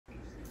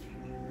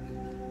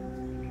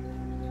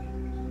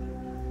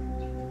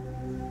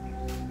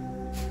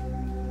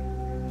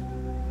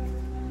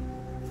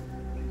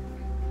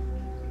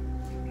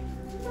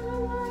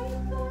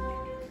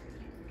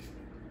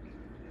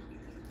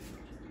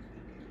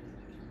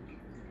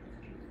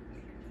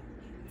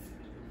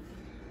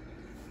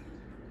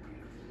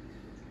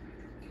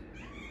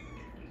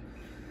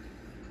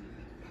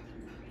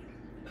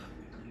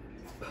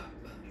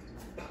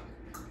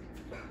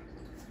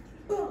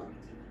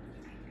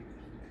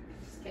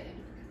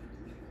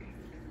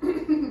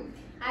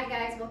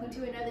guys, welcome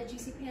to another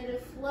Juicy Panda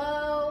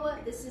flow.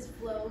 This is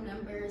flow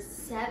number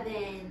 7.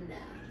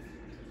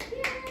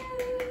 Yay!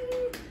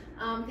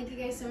 Thank you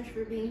guys so much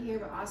for being here,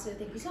 but also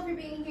thank yourself for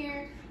being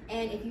here.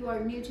 And if you are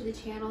new to the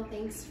channel,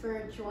 thanks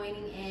for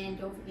joining in.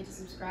 Don't forget to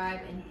subscribe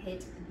and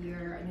hit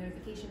your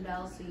notification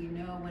bell so you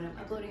know when I'm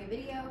uploading a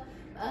video.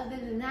 But other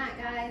than that,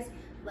 guys,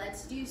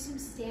 let's do some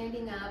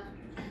standing up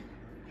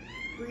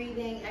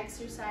breathing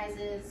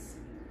exercises.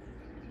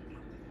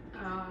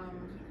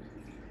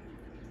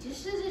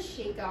 Just to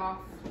shake off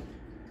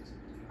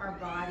our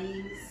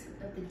bodies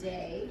of the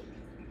day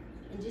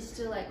and just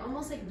to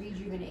almost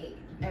rejuvenate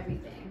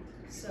everything.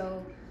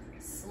 So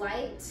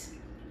slight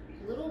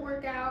little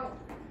workout,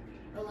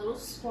 a little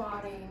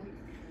squatting,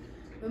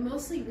 but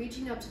mostly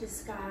reaching up to the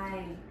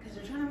sky because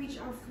we're trying to reach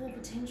our full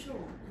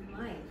potential in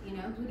life. You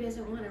know, who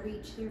doesn't want to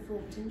reach their full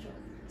potential?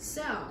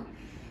 So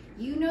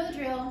you know the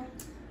drill.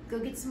 Go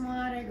get some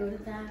water, go to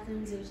the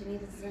bathroom, do what you need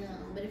to do.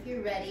 But if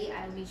you're ready,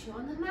 I'll meet you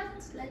on the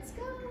mat. Let's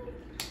go.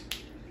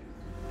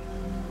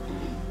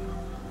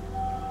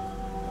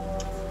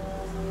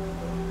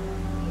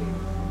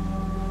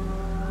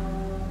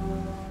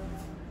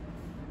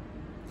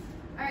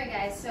 All right,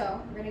 guys,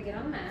 so we're gonna get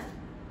on the mat.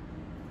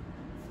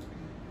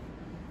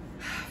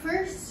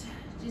 First,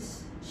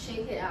 just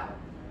shake it out.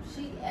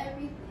 Shake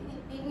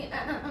everything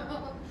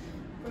out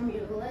from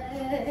your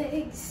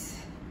legs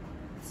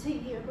to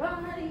your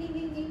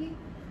body.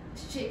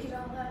 Shake it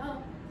all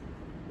out.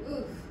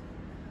 Oof.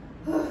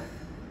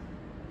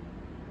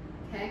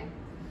 Okay.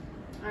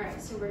 All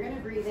right, so we're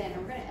gonna breathe in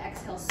and we're gonna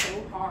exhale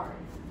so hard.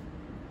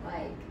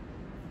 Like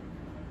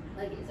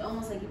it's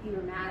almost like if you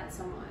were mad at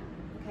someone,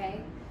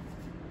 okay?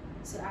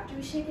 So after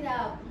we shake it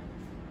out,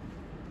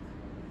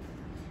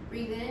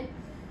 breathe in.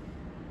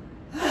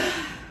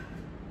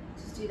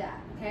 Just do that,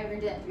 okay? We're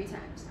gonna do that 3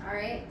 times, all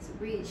right? So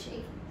breathe,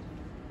 shake.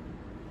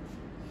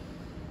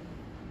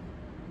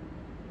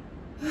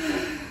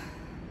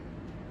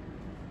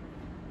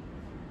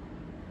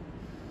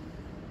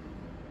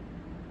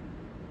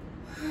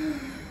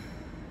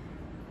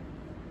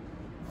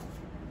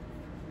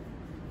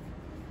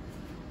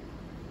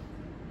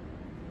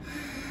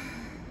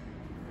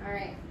 All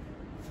right,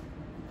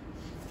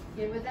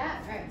 good with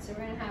that? All right, so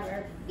we're gonna have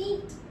our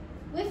feet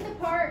width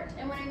apart,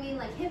 and when I mean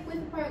hip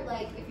width apart,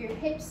 if your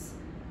hips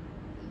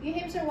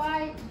are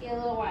wide, get a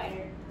little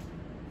wider.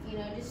 You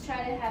know, just try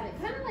to have it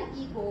kind of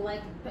equal,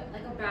 like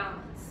a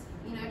balance.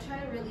 You know, try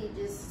to really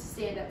just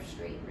stand up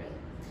straight, really.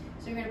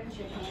 So you're gonna put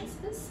your hands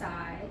to the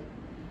side,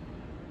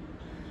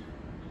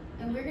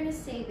 and we're gonna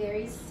stay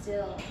very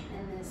still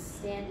in this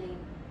standing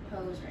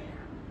pose right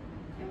now.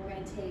 And we're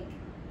gonna take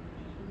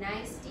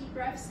nice deep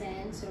breaths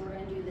in. So we're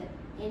gonna do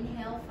the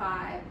inhale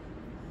 5,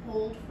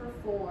 hold for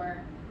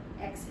 4,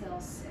 exhale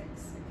 6,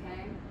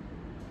 okay?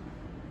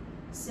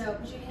 So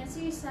put your hands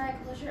to your side,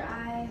 close your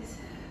eyes.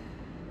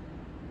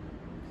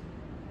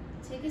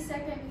 Take a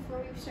second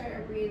before we start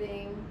our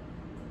breathing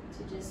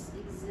to just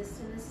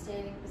exist in this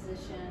standing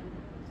position.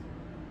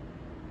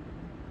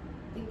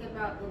 Think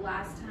about the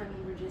last time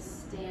you were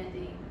just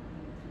standing,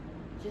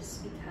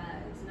 just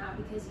because. Not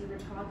because you were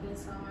talking to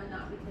someone,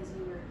 not because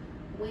you were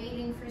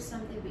waiting for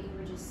something, but you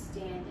were just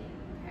standing,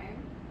 okay?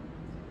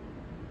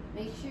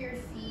 Make sure your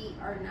feet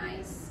are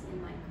nice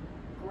and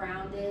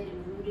grounded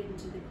and rooted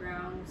into the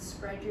ground.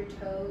 Spread your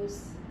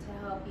toes to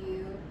help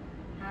you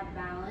have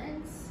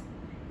balance.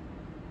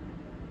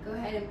 Go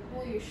ahead and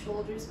pull your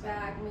shoulders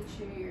back. Make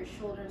sure your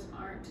shoulders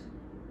aren't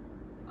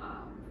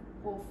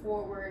pulled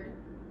forward.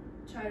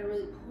 Try to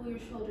really pull your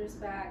shoulders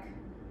back.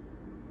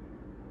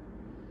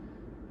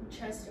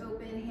 Chest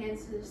open,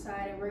 hands to the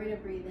side, and we're gonna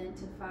breathe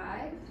into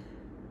 5.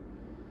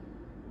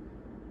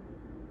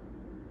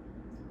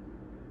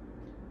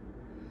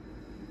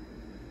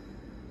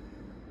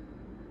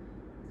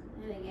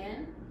 And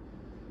again.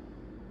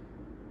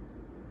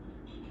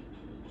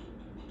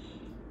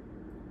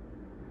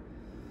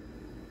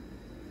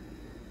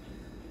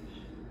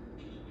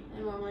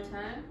 And one more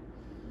time.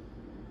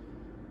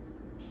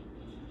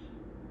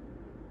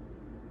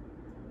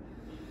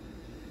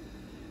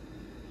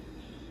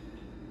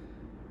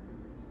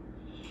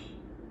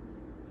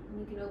 And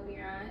you can open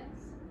your eyes.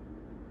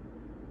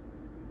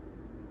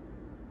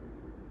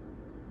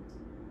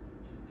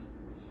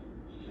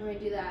 We're going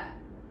to do that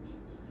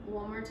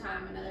one more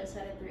time, another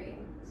set of 3.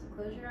 So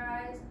close your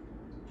eyes,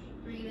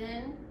 breathe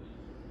in.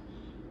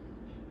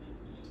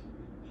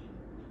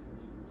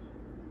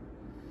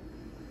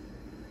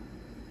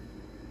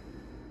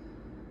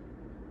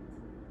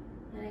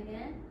 And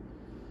again.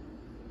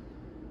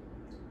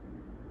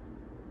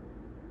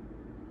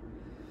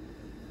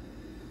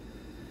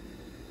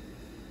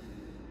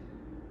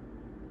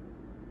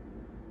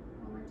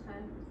 One more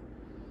time.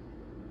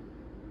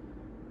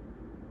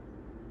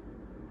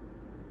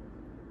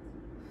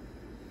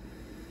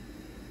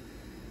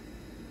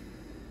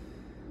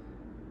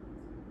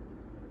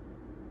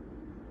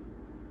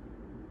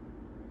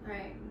 All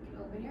right, you can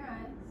open your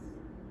eyes.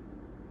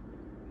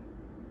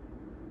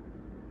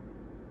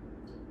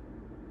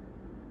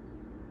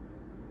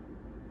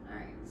 All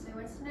right, so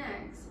what's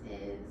next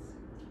is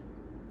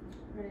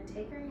we're gonna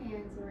take our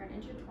hands and we're gonna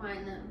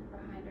intertwine them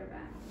behind our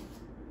back.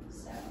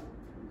 So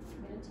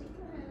I'm gonna take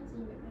your hands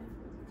and you're gonna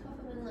cuff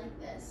them in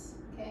like this,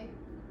 okay?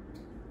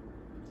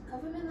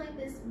 Cuff them in like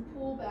this and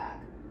pull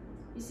back.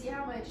 You see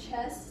how my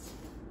chest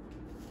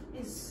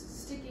is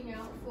sticking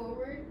out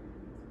forward?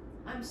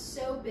 I'm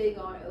so big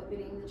on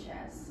opening the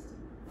chest.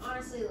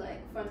 Honestly,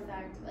 like, fun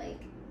fact, like,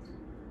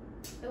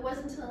 it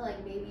wasn't until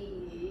like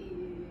maybe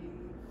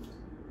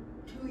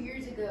 2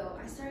 years ago,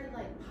 I started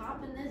like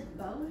popping this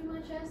bone in my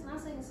chest. Not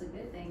saying it's a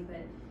good thing,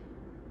 but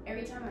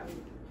every time I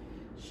would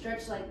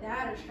stretch like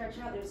that or stretch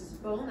out, there's this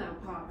bone that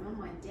would pop, and I'm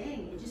like,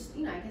 dang, it just,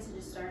 you know, I guess it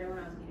just started when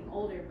I was getting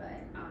older, but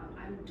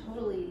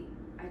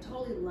I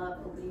totally love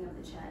opening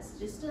up the chest,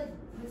 just to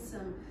like put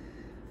some,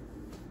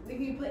 if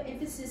you put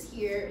emphasis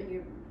here and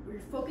you're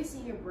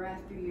focusing your breath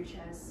through your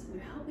chest,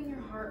 you're helping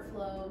your heart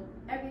flow,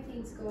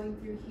 everything's going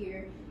through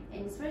here.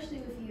 And especially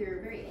if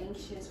you're very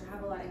anxious or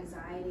have a lot of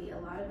anxiety, a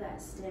lot of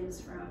that stems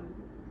from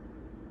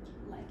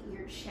like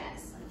your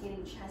chest, like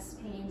getting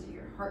chest pains or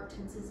your heart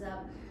tenses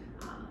up.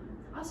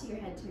 Also your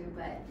head too,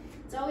 but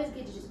it's always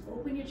good to just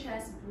open your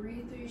chest,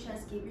 breathe through your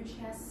chest, give your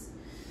chest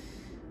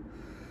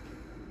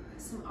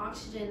some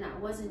oxygen that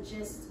wasn't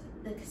just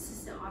the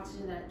consistent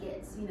oxygen that it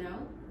gets, you know?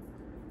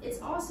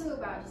 It's also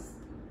about just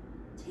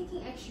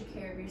taking extra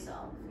care of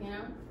yourself, you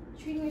know?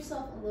 Treating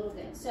yourself a little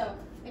bit. So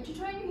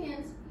intertwine your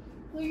hands,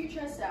 pull your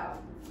chest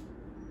out.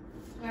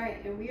 All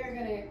right, and we are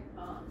gonna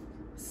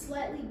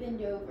slightly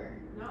bend over,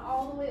 not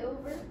all the way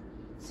over,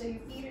 so your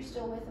feet are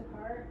still width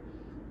apart,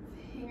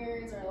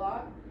 fingers are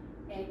locked,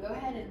 and go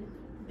ahead and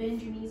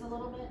bend your knees a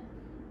little bit.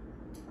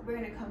 We're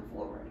gonna come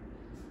forward.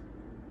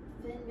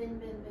 Bend, bend,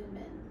 bend, bend,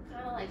 bend,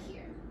 kind of like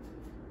here.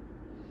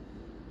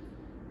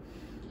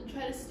 And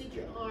try to stick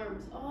your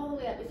arms all the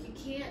way up. If you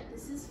can't,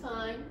 this is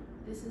fine,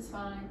 this is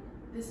fine,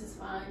 this is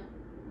fine,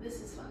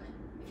 this is fine.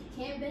 If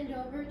you can't bend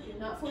over, do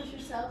not force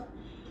yourself.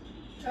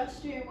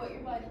 Trust in what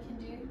your body can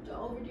do. Don't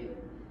overdo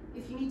it.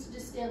 If you need to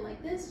just stand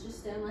like this, just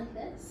stand like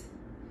this.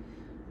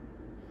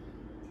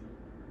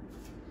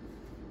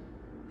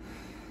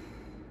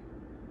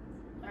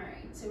 All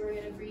right, so we're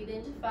gonna breathe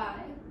into 5.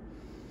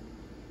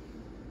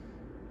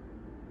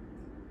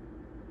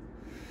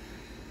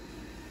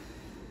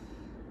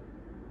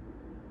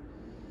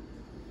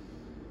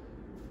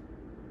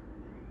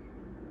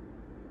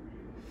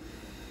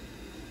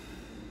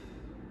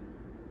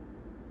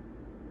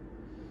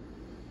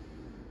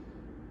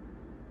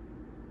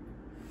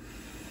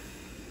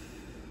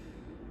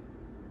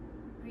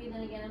 Breathe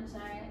in again, I'm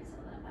sorry, I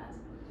saw that fast.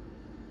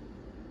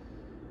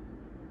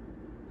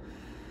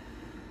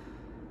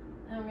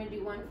 And we're gonna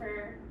do one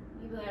for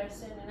people that are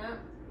standing up.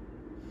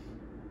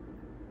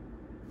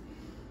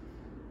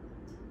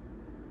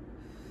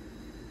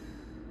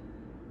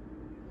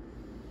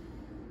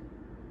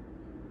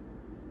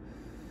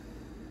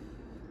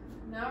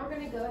 Now we're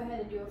gonna go ahead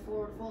and do a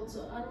forward fold.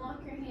 So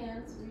unlock your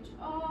hands, reach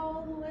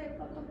all the way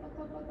up, up, up, up,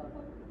 up, up, up,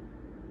 up.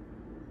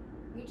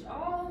 Reach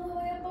all the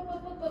way up, up,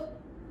 up, up,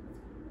 up.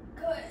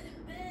 Good,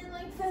 bend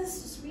like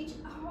this, just reach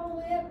all the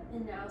way up,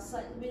 and now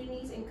slightly bend your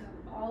knees and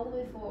come all the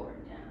way forward,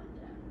 down,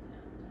 down,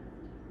 down, down,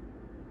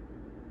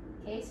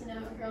 down. Okay, so now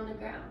we're here on the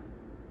ground.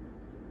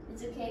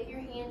 It's okay if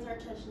your hands are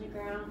touching the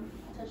ground,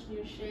 touching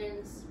your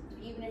shins,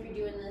 even if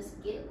you're doing this,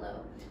 get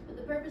low. But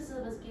the purpose of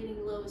us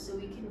getting low is so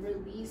we can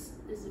release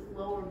this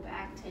lower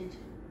back tension,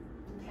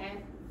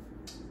 okay?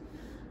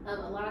 A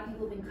lot of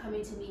people have been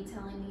coming to me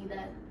telling me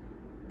that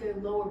their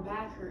lower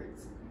back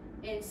hurts,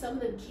 and some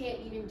of them can't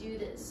even do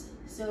this.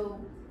 So,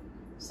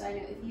 side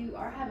note, if you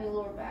are having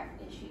lower back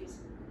issues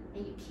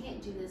and you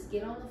can't do this,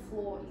 get on the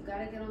floor. You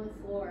gotta get on the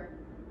floor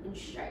and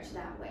stretch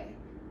that way.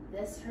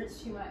 This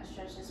hurts too much,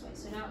 stretch this way.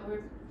 So now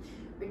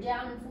we're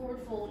down and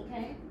forward fold,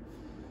 okay?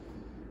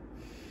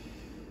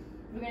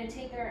 We're gonna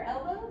take our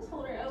elbows,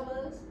 hold our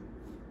elbows,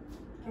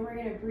 and we're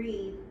gonna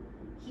breathe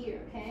here,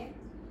 okay?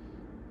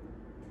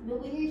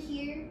 But when you're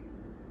here,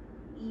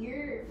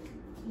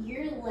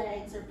 your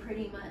legs are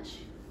pretty much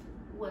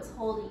what's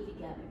holding you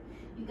together.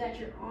 You got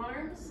your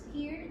arms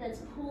here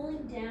that's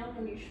pulling down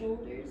on your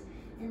shoulders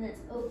and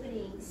that's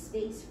opening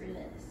space for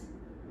this,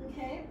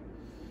 okay?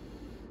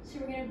 So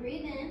we're gonna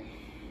breathe in.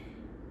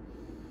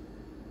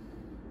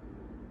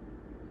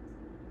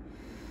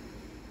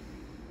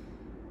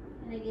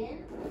 And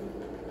again.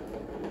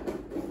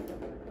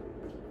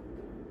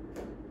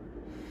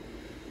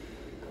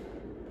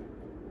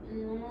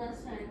 And one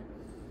last time.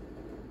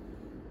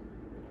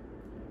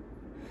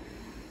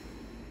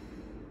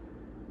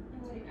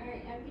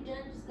 Alright, after you're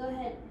done, just go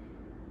ahead.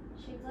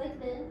 Shake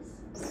like this.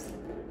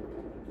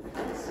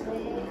 This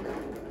way.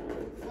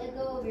 Let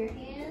go of your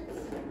hands.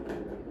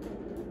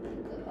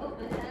 Go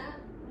open it up.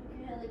 Make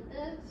your head like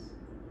this.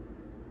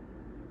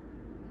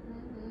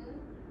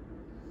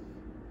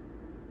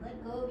 Let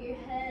go of your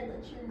head.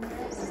 Let your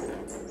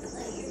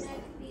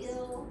neck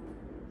feel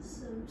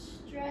some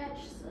stretch,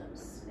 some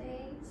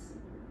space.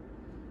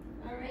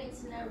 Alright,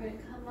 so now we're going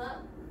to come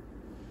up.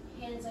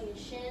 Hands on your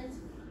shins.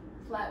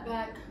 Flat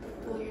back,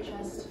 pull your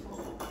chest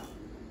forward.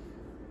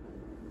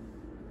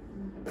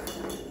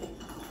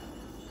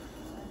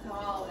 Come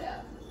all the way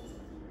up.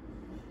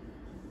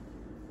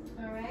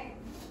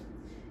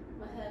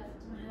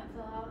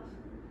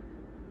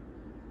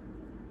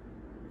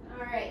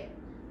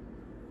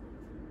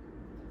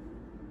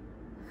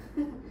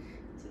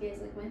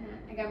 my hat.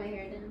 I got my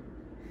hair done.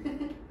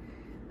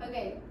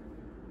 Okay.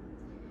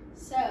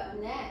 So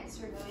next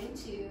we're going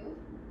to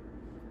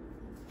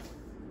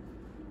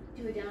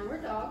do a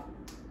downward dog.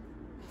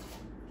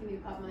 Give me a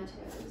pop my toes.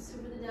 So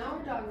for the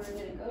downward dog, we're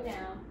going to go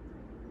down.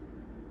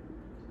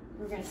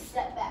 We're going to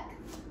step back.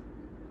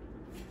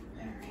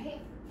 All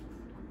right.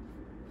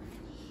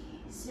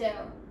 So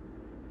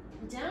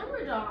the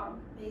downward dog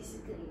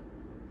basically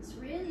is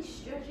really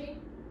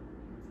stretching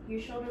your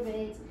shoulder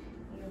blades,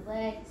 your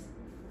legs,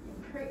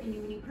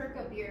 and when you perk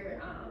up your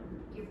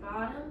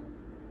bottom,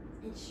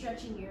 it's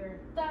stretching your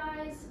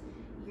thighs,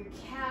 your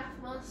calf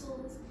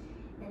muscles,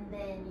 and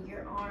then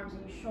your arms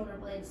and your shoulder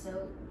blades.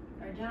 So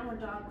our downward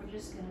dog, we're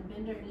just gonna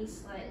bend our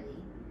knees slightly.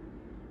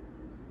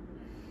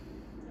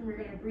 And we're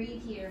gonna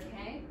breathe here,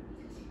 okay?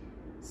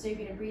 So you're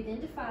gonna breathe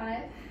into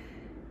 5.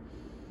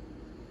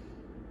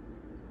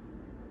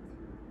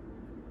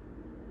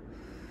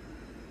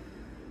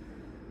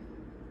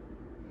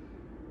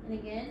 And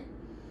again.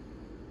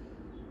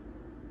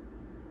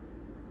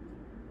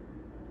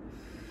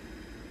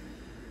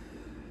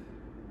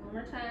 One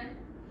more time.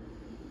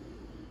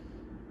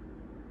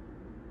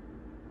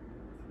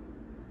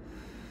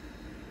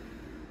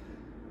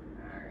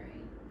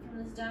 From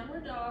this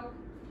downward dog,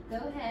 go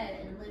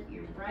ahead and lift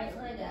your right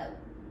leg up.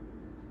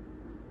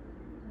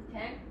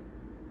 Okay?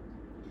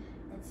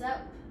 It's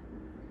up.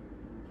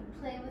 You can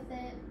play with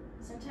it.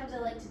 Sometimes I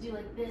like to do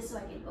like this so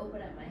I can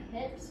open up my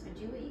hips, but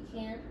do what you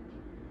can.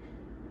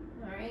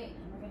 Alright,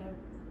 and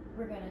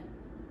we're gonna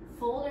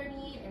fold our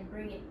knee and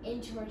bring it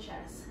into our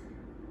chest.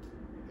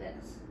 Like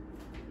this.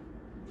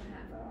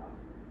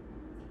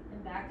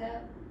 And back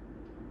up.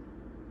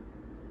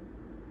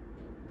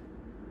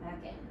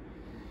 Back in.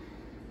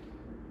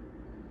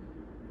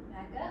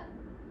 Back up.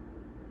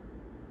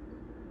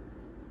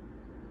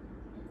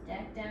 And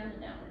back down to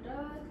downward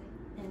dog.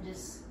 And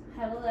just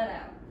pedal that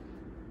out.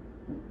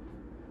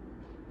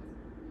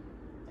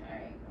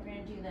 Alright, we're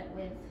going to do that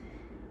with,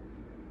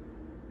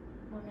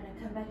 we're going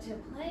to come back to a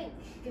plank.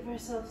 Give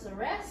ourselves a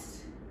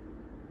rest.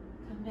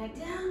 Come back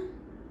down.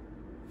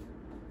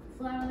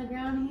 Flat on the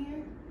ground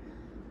here.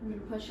 We're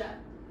going to push up.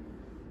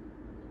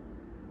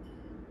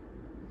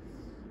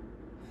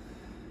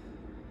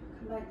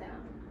 Come back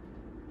down.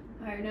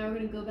 All right, now we're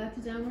going to go back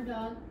to downward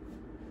dog.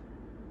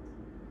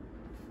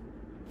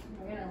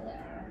 We're going to lift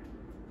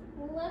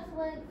our left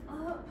leg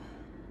up.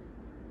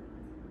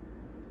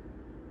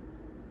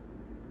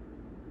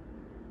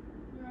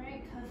 All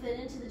right, cuff it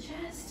into the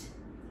chest.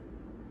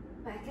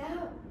 Back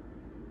out.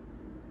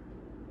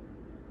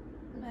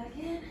 Back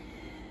in.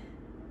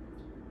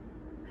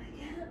 Back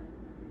out.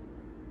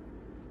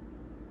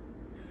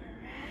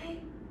 All right.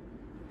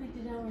 Back to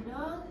downward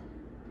dog.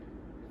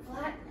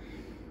 Flat.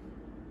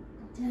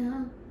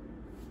 Down.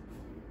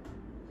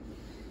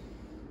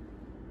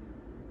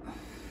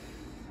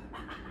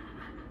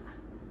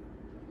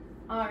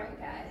 All right,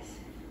 guys.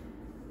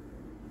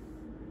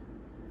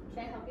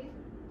 Can I help you?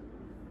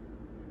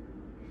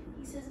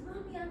 He says,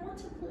 Mommy, I want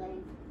to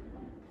play.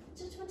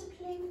 Just want to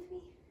play with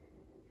me.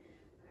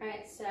 All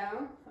right,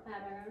 so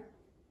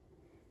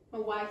my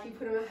wife, you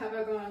put my hat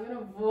back on. I'm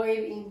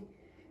avoiding.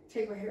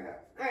 Take my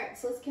hair out. All right,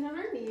 so let's get on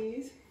our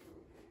knees.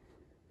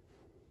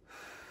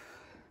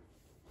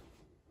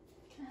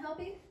 Can I help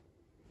you?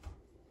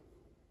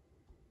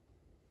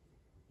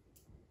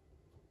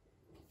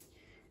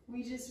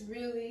 We just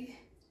really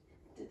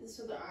did this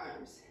with the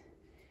arms.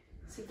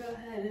 So go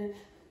ahead and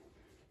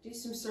do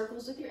some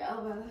circles with your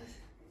elbows.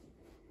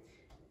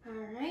 All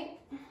right,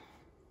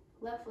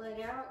 left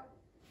leg out.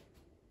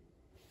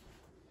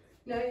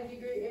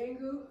 90-degree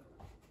angle.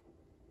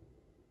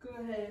 Go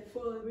ahead and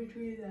pull in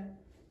between that.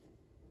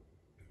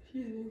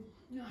 Excuse me.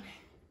 Yawning.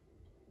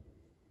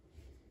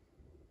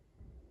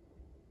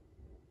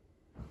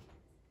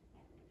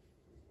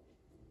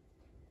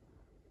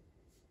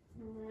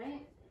 All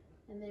right,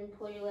 and then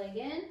pull your leg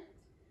in,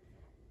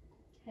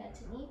 head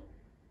to knee.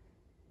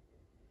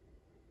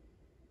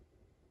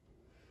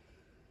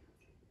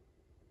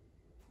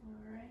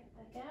 All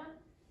right, back out.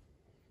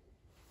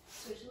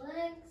 Switch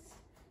legs.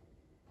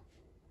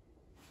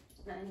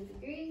 90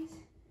 degrees.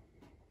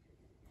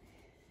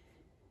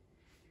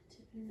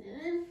 Tipping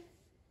it in.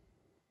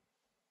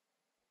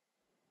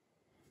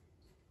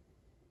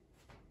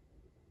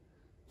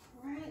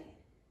 All right.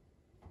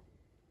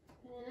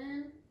 Put it in.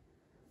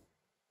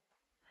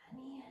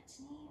 Knee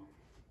to knee.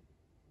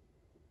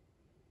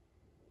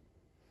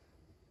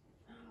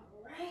 All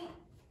right.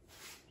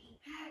 Knee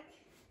back.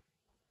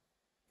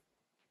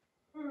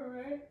 All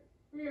right.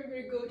 We are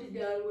going to go to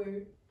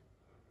downward.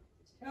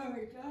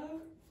 Downward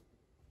dog.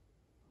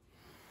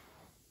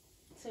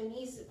 So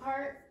knees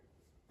apart,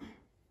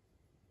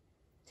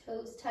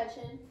 toes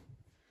touching,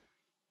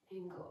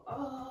 and go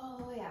all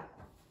the way out.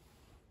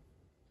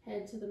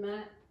 Head to the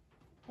mat,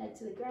 head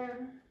to the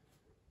ground.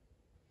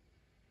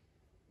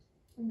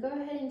 And go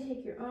ahead and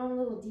take your own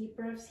little deep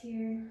breaths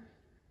here.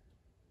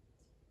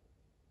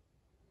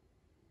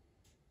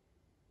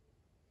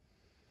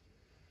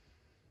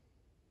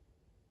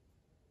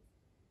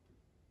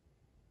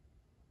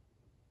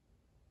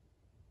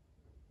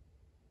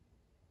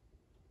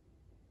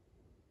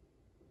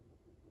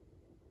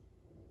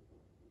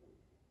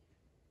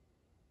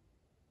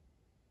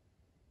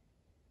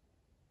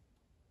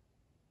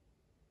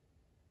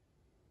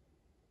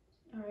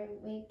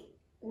 right,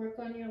 work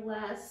on your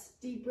last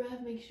deep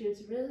breath. Make sure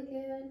it's really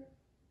good.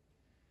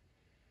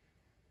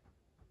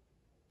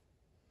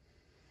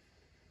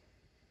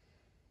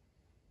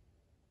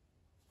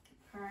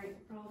 All right,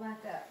 roll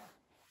back up.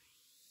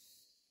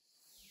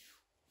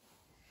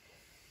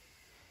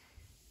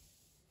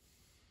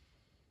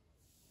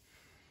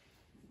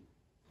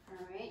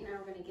 All right, now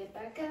we're gonna get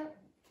back up.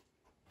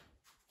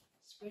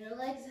 Spread our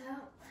legs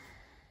out.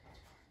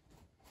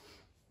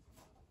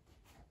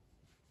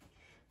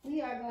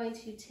 We are going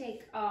to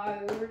take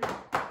our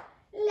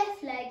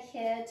left leg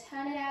here,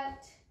 turn it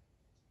out.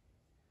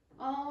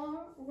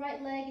 Our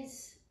right leg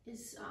is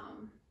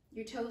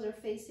your toes are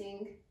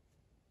facing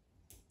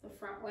the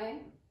front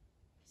way.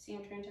 See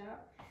how it turns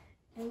out?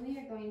 And we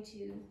are going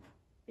to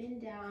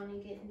bend down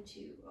and get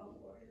into a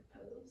warrior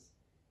pose.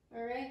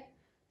 All right.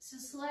 So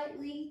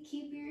slightly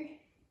keep your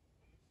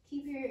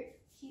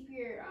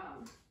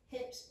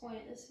hips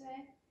pointed this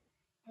way.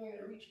 We're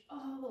gonna reach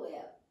all the way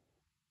up.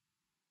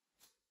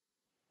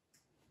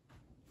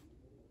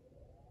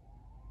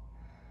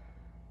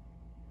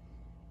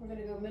 We're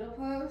gonna go middle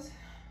pose.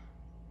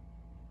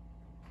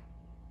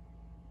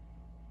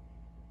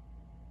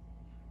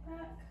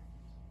 Back.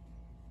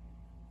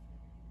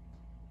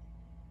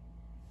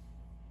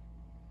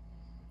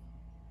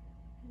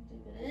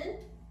 Dip it in.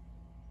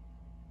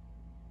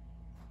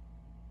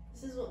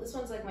 This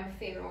one's like my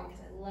favorite one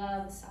because I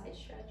love the side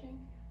stretching.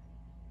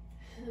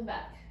 And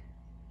back.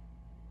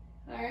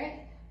 All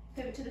right.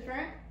 Pivot to the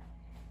front.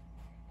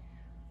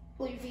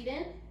 Pull your feet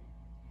in.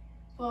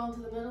 Fall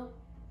into the middle.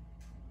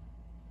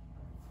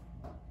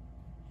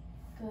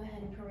 Go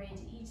ahead and parade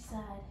to each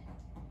side.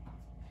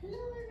 Hello,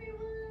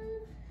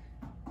 everyone.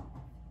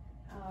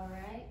 All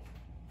right.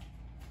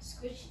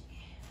 Switch.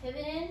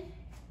 Pivot in.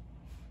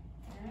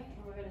 All right,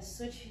 and we're gonna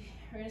switch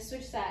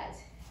sides.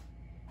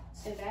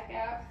 So back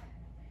out.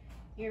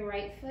 Your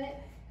right foot,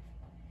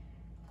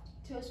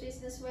 toes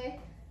facing this way,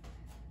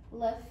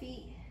 left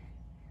feet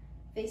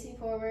facing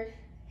forward,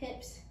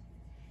 hips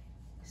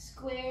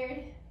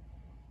squared.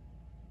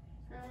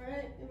 All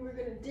right, and we're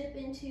gonna dip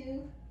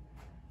into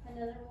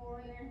another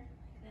warrior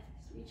like that.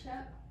 Just reach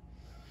up.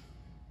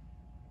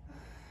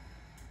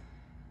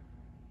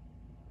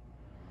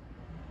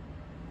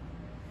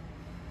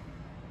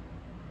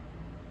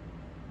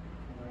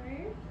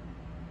 Warrior.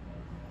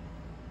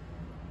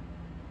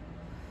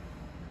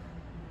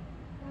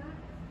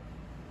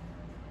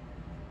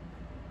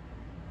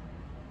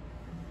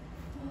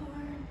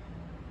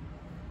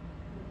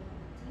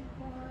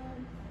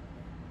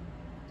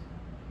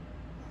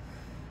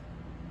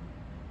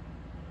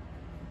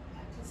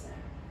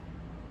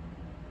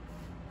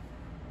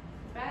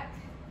 Back,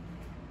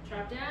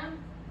 drop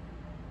down,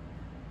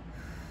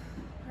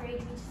 parade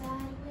to each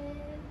side,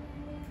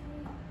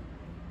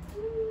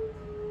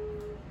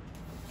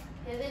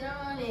 pivot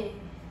on in,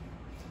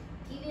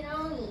 keep it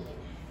on in.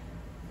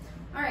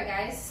 All right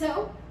guys,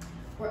 so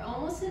we're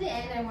almost to the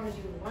end. I want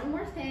to do one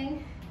more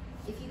thing.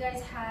 If you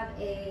guys have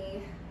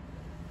a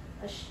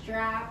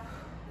strap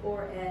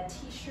or a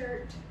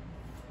t-shirt,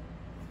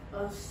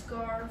 a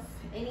scarf,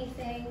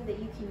 anything that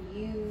you can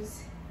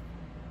use.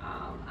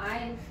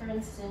 For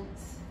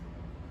instance,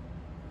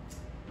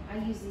 I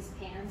use these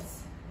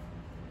pants.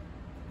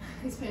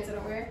 These pants I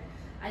don't wear.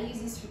 I use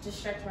these to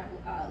stretch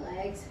my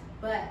legs,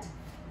 but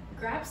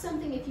grab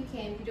something if you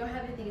can. If you don't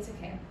have anything, it's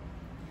okay.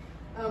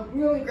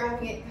 We're only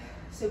grabbing it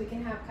so we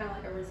can have kind of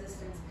like a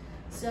resistance.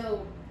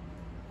 So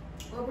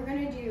what we're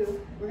gonna do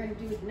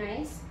a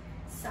nice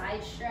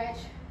side stretch,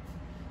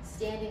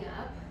 standing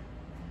up.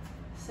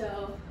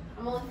 So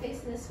I'm only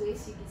facing this way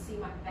so you can see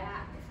my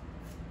back,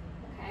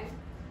 okay?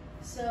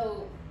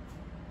 So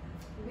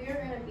we're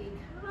gonna be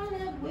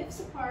kind of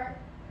whips apart,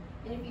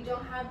 and if you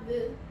don't have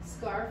the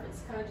scarf,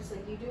 it's kind of just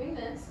like you doing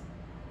this,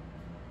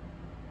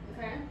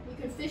 okay? You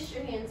can fist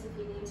your hands if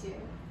you need to.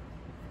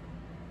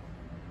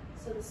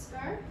 So the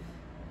scarf,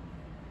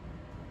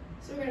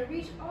 so we're gonna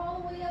reach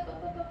all the way up,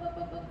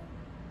 up.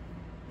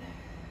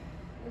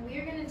 And we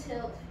are gonna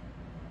tilt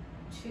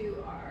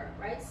to our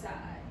right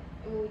side.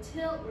 And when we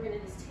tilt, we're gonna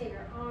just take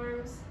our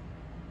arms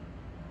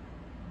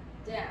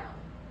down.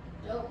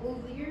 Don't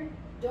move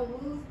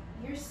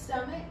your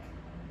stomach,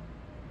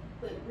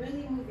 but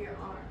really move your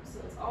arms. So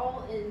it's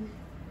all in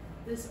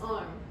this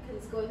arm,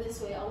 because it's going this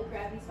way. All the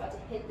gravity's about to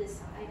hit this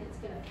side. It's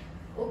gonna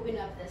open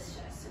up this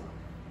chest. So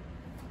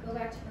go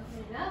back to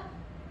opening up.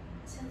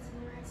 Tilt to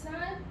the right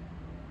side.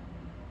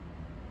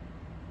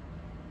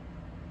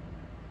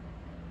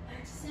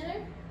 Back to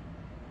center.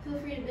 Feel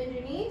free to bend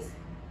your knees.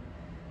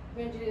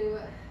 We're gonna do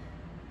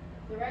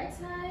the right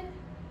side.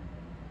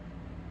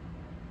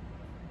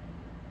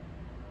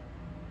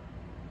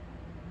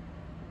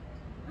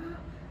 Up.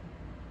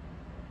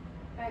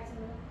 Back to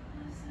the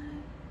left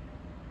side.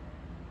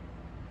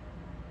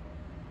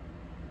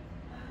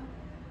 Up.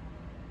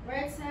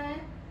 Right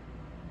side.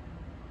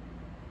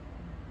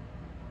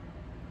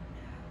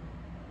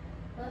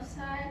 Left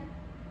side.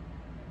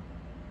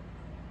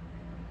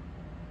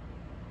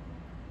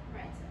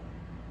 Right side.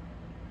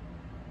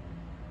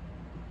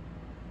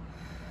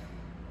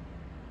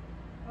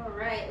 All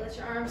right, let's let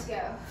your arms go.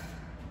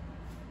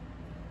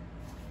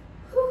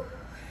 Whew.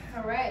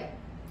 All right,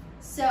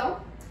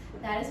 so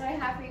that is what I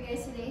have for you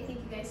guys today. Thank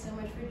you guys so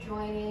much for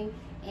joining,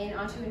 and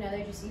on to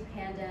another Juicy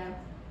Panda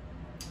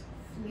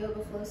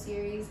Yoga Flow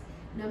series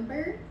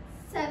number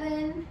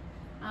 7.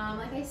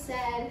 Like I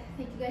said,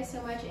 thank you guys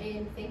so much,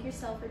 and thank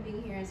yourself for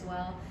being here as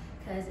well,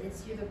 because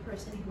you're the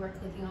person who are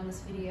clicking on this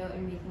video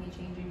and making a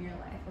change in your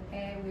life,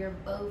 okay? We are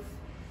both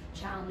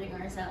challenging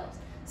ourselves.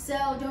 So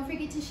don't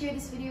forget to share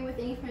this video with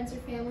any friends or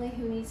family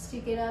who needs to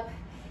get up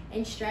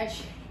and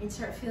stretch and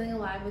start feeling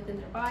alive within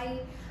their body.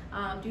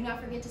 Do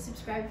not forget to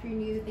subscribe if you're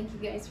new. Thank you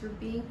guys for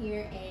being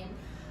here,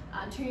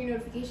 and turn your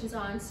notifications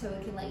on so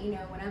it can let you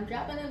know when I'm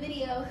dropping a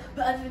video.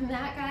 But other than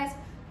that, guys,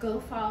 go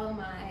follow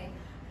my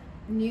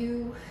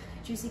new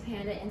Juicy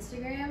Panda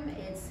Instagram.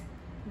 It's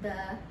the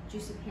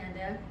Juicy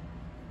Panda.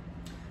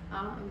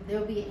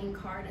 There'll be an in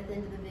card at the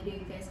end of the video,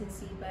 you guys can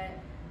see. But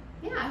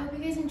yeah, I hope you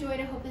guys enjoyed.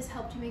 I hope this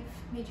helped you,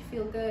 made you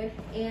feel good,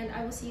 and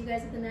I will see you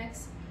guys at the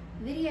next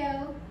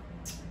video.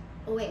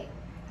 Oh wait,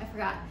 I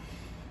forgot.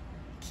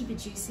 Keep it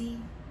juicy,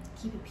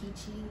 keep it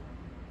peachy,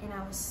 and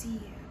I will see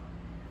you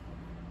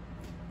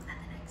at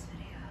the next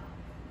video.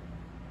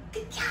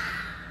 Good job.